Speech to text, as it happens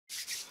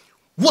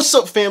What's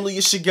up, family?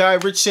 It's your guy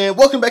Rich and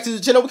welcome back to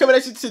the channel. We're coming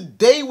at you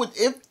today with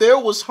If There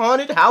Was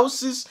Haunted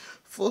Houses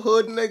for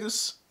Hood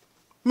Niggas.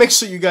 Make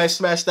sure you guys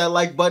smash that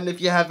like button if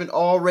you haven't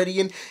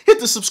already, and hit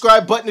the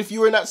subscribe button if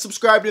you are not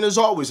subscribed. And as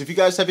always, if you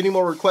guys have any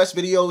more request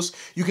videos,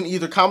 you can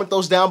either comment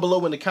those down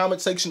below in the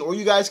comment section, or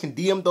you guys can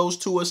DM those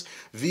to us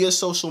via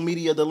social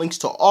media. The links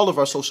to all of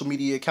our social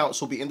media accounts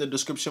will be in the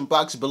description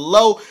box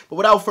below. But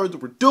without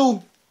further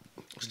ado,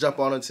 let's jump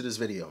on into this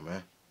video,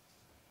 man.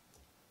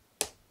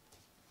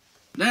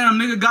 Damn,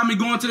 nigga got me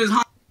going to this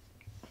What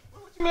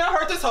you mean? I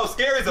heard this whole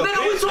scary as a nigga,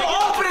 we too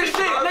old for this shit,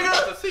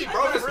 nigga. See,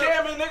 bro, You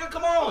scare me, nigga.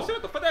 Come on. Oh, shit,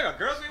 what the fuck? They got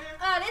girls in here?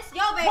 This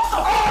yo, baby.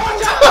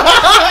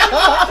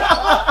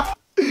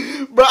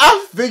 Bro,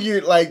 I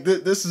figured like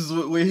this is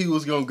where he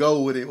was gonna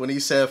go with it when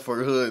he said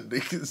for hood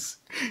niggas.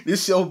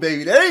 This your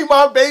baby. That ain't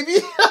my baby.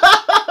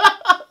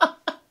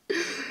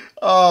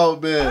 Oh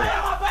man. That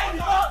ain't my baby,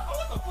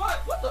 What the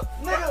fuck? What the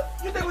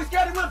nigga, you think we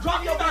scared him? We'll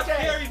drop your bitch ass.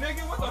 scary,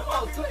 nigga? What the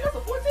fuck? That's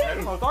a 14. That's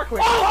a dark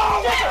one. Oh,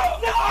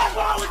 nigga, what's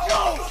wrong with you?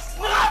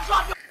 Nigga, I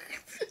dropped your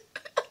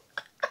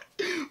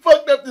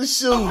Fucked up the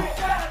shoe. Come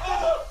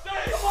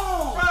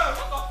on.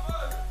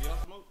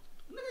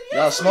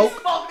 Y'all smoke?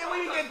 Then when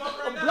you get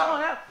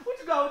blown out, what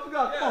you got?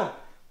 Come on.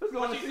 Let's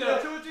go on the She scene.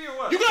 said 2G or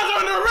what? You guys are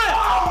under arrest.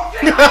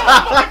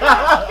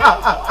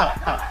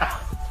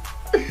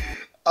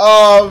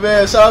 Oh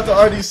man, shout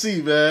out to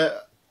RDC, man.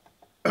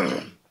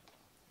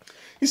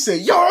 He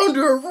said, "Y'all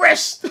under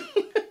arrest."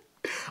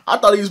 I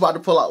thought he was about to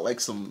pull out like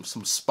some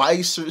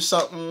spice or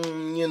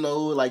something, you know,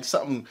 like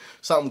something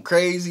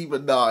crazy,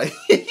 but nah,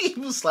 he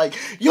was like,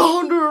 "Y'all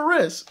under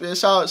arrest." Man,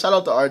 shout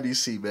out to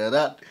RDC, man.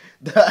 That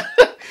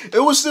it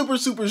was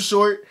super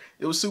short.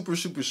 It was super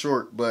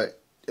short, but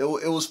it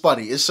was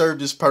funny. It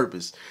served its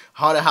purpose.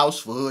 Haunted house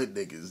for hood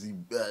niggas.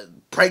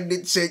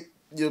 Pregnant chick,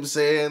 you know what I'm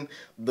saying?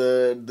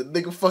 The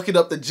nigga fucking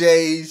up the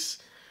J's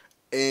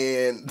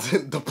and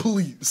the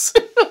police.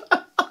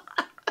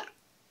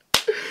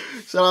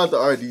 Shout out to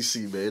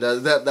RDC, man.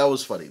 That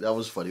was funny. That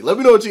was funny. Let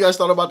me know what you guys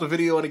thought about the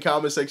video in the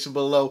comment section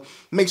below.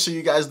 Make sure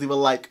you guys leave a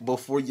like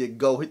before you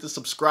go. Hit the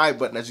subscribe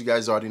button, as you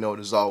guys already know.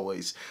 And as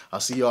always, I'll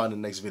see y'all in the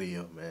next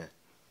video, man.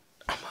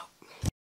 I'm out.